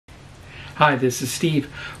Hi, this is Steve.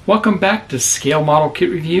 Welcome back to Scale Model Kit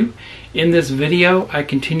Review. In this video, I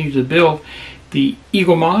continue to build the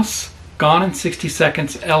Eagle Moss Gone in 60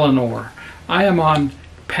 Seconds Eleanor. I am on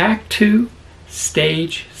Pack 2,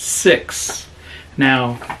 Stage 6.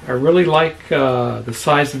 Now, I really like the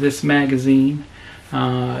size of this magazine.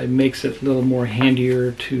 It makes it a little more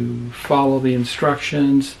handier to follow the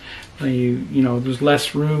instructions. You know, there's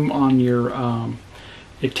less room on your,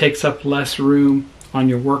 it takes up less room on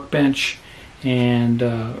your workbench, and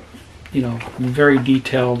you know, very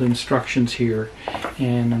detailed instructions here,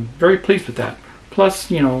 and I'm very pleased with that. Plus,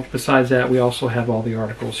 you know, besides that, we also have all the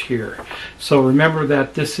articles here. So remember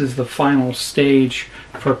that this is the final stage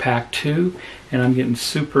for Pack 2, and I'm getting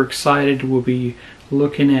super excited. We'll be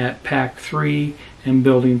looking at Pack 3 and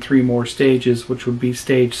building 3 more stages, which would be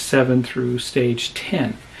Stage 7 through Stage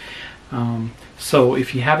 10. So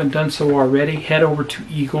if you haven't done so already, head over to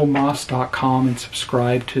eaglemoss.com and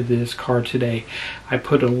subscribe to this card today. I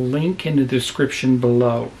put a link in the description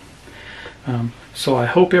below. So I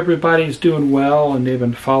hope everybody's doing well and they've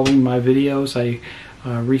been following my videos. I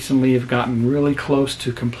recently have gotten really close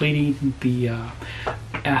to completing the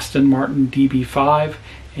Aston Martin DB5,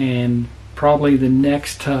 and probably the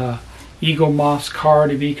next Eagle Moss car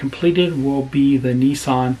to be completed will be the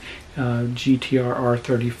Nissan GTR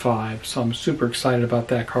R35. So I'm super excited about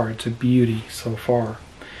that car. It's a beauty so far.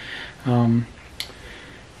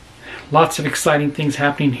 Lots of exciting things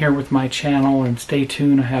happening here with my channel, and stay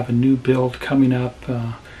tuned. I have a new build coming up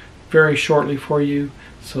very shortly for you,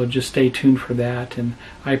 so just stay tuned for that. And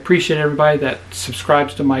I appreciate everybody that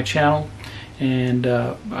subscribes to my channel, and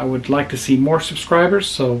I would like to see more subscribers,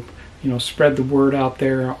 so you know, spread the word out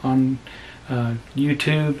there on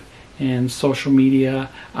YouTube and social media.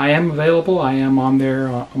 I am available. I am on there.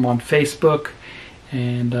 I'm on Facebook,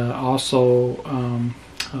 and also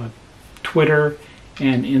Twitter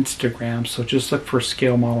and Instagram. So just look for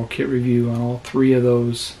Scale Model Kit Review on all 3 of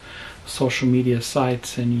those social media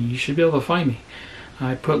sites, and you should be able to find me.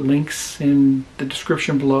 I put links in the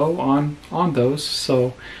description below on those,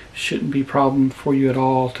 so shouldn't be a problem for you at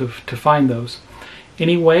all to find those.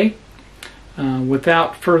 Anyway,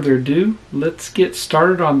 without further ado, let's get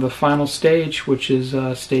started on the final stage, which is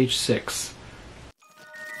Stage 6.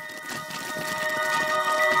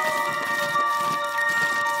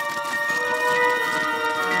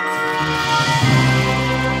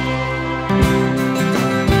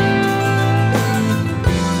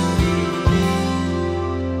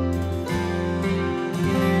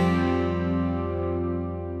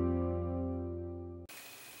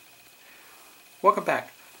 Welcome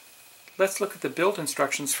back. Let's look at the build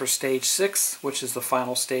instructions for Stage 6, which is the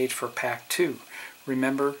final stage for Pack 2.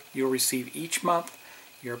 Remember, you'll receive each month.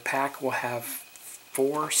 Your pack will have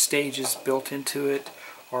 4 stages built into it,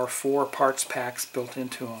 or 4 parts packs built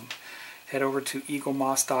into them. Head over to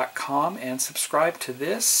eaglemoss.com and subscribe to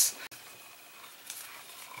this.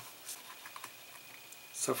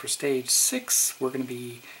 So for Stage 6, we're going to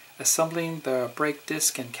be assembling the brake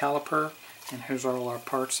disc and caliper, and here's all our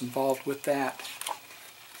parts involved with that.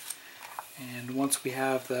 And once we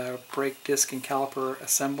have the brake disc and caliper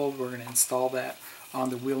assembled, we're going to install that on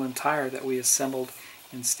the wheel and tire that we assembled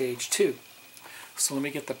in Stage 2. So let me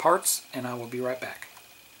get the parts, and I will be right back.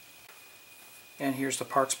 And here's the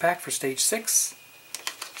parts pack for Stage 6.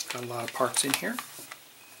 Got a lot of parts in here.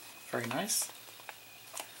 Very nice.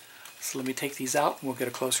 So let me take these out and we'll get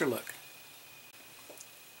a closer look.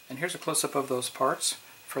 And here's a close-up of those parts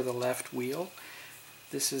for the left wheel.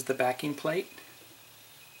 This is the backing plate,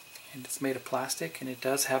 and it's made of plastic, and it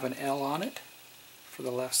does have an L on it for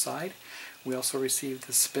the left side. We also received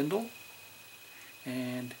the spindle,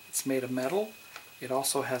 and it's made of metal. It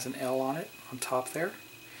also has an L on it on top there.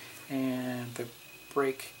 And the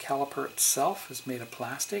brake caliper itself is made of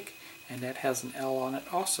plastic, and that has an L on it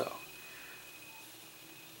also.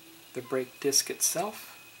 The brake disc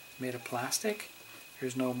itself is made of plastic.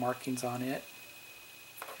 There's no markings on it.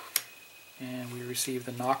 And we received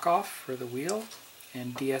the knockoff for the wheel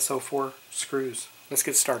and DSO4 screws. Let's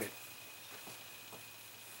get started.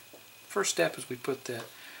 First step is we put the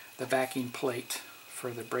backing plate for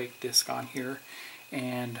the brake disc on here,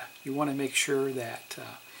 and you want to make sure that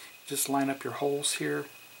just line up your holes here.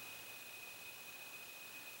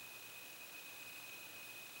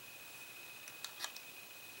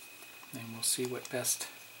 And we'll see what best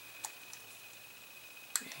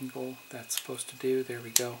angle that's supposed to do. There we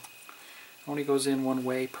go. Only goes in one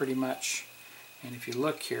way pretty much, and if you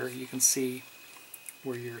look here you can see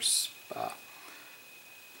where your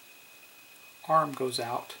arm goes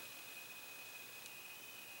out,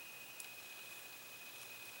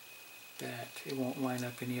 that it won't line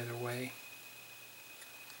up any other way.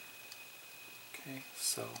 Okay,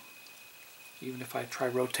 so even if I try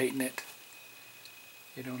rotating it,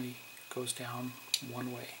 it only goes down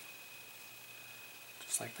one way.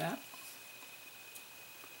 Just like that.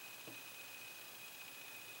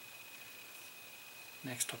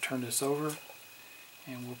 Next I'll turn this over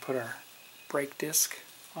and we'll put our brake disc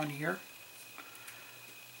on here.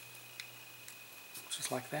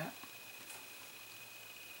 Just like that.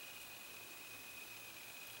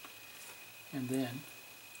 And then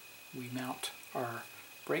we mount our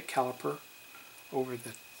brake caliper over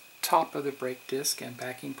the top of the brake disc and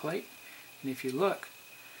backing plate. And if you look,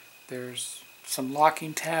 there's some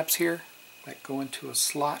locking tabs here that go into a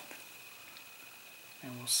slot,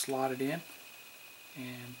 and we'll slot it in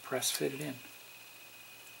and press fit it in.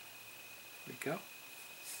 There we go.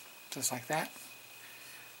 Just like that.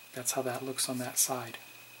 That's how that looks on that side.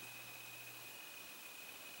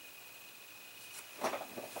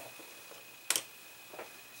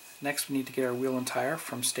 Next we need to get our wheel and tire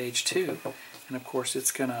from stage 2, and of course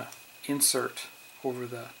it's going to insert over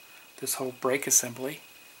this whole brake assembly,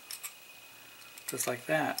 just like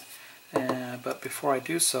that. But before I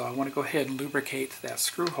do so, I want to go ahead and lubricate that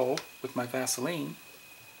screw hole with my Vaseline.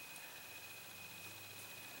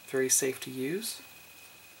 Very safe to use.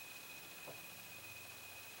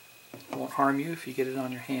 Won't harm you if you get it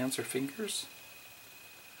on your hands or fingers.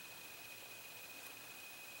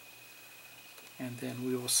 And then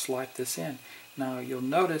we will slide this in. Now you'll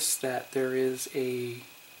notice that there is a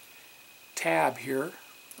tab here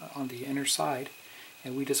on the inner side,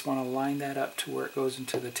 and we just want to line that up to where it goes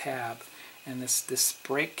into the tab. And this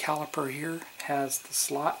brake caliper here has the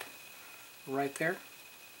slot right there.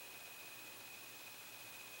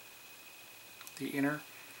 The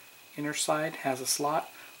inner side has a slot.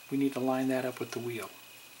 We need to line that up with the wheel.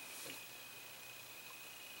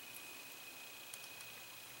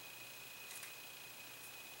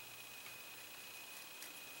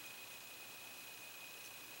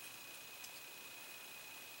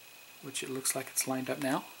 Which it looks like it's lined up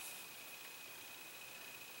now.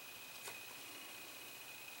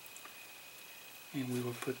 And we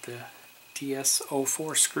will put the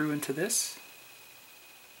DS04 screw into this.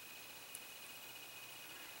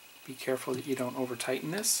 Be careful that you don't over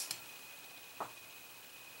tighten this.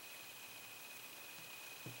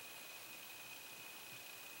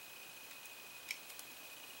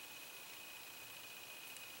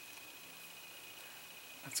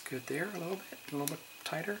 That's good there, a little bit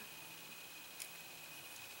tighter.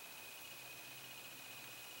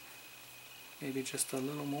 Maybe just a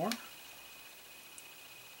little more.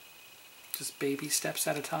 Just baby steps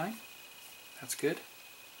at a time. That's good.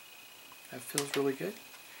 That feels really good.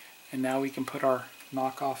 And now we can put our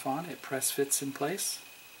knockoff on. It press fits in place.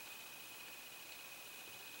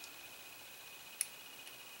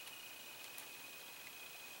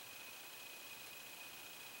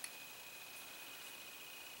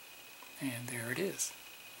 And there it is.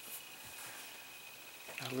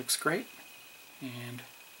 That looks great. And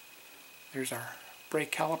there's our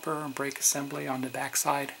brake caliper and brake assembly on the back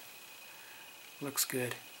side. Looks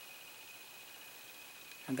good.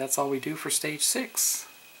 And that's all we do for stage 6.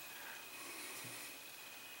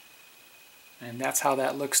 And that's how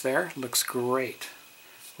that looks there. It looks great.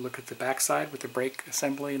 Look at the back side with the brake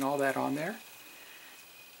assembly and all that on there.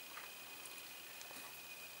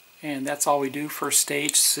 And that's all we do for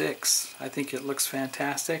stage 6. I think it looks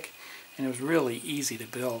fantastic, and it was really easy to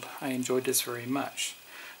build. I enjoyed this very much.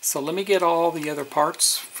 So let me get all the other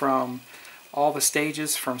parts from all the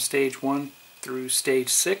stages from stage 1 through stage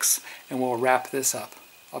 6, and we'll wrap this up.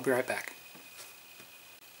 I'll be right back.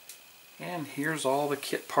 And here's all the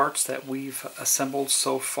kit parts that we've assembled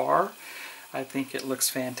so far. I think it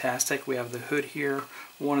looks fantastic. We have the hood here,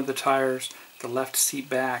 one of the tires, the left seat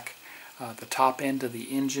back, the top end of the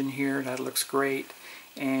engine here, that looks great,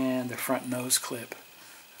 and the front nose clip.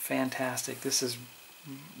 Fantastic. This is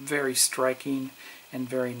very striking and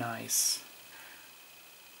very nice.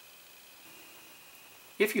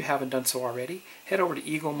 If you haven't done so already, head over to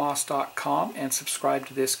eaglemoss.com and subscribe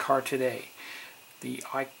to this car today. The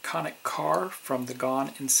iconic car from the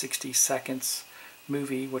Gone in 60 Seconds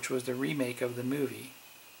movie, which was the remake of the movie.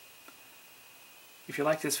 If you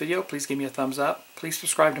like this video, please give me a thumbs up. Please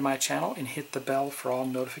subscribe to my channel and hit the bell for all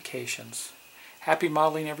notifications. Happy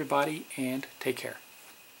modeling, everybody, and take care.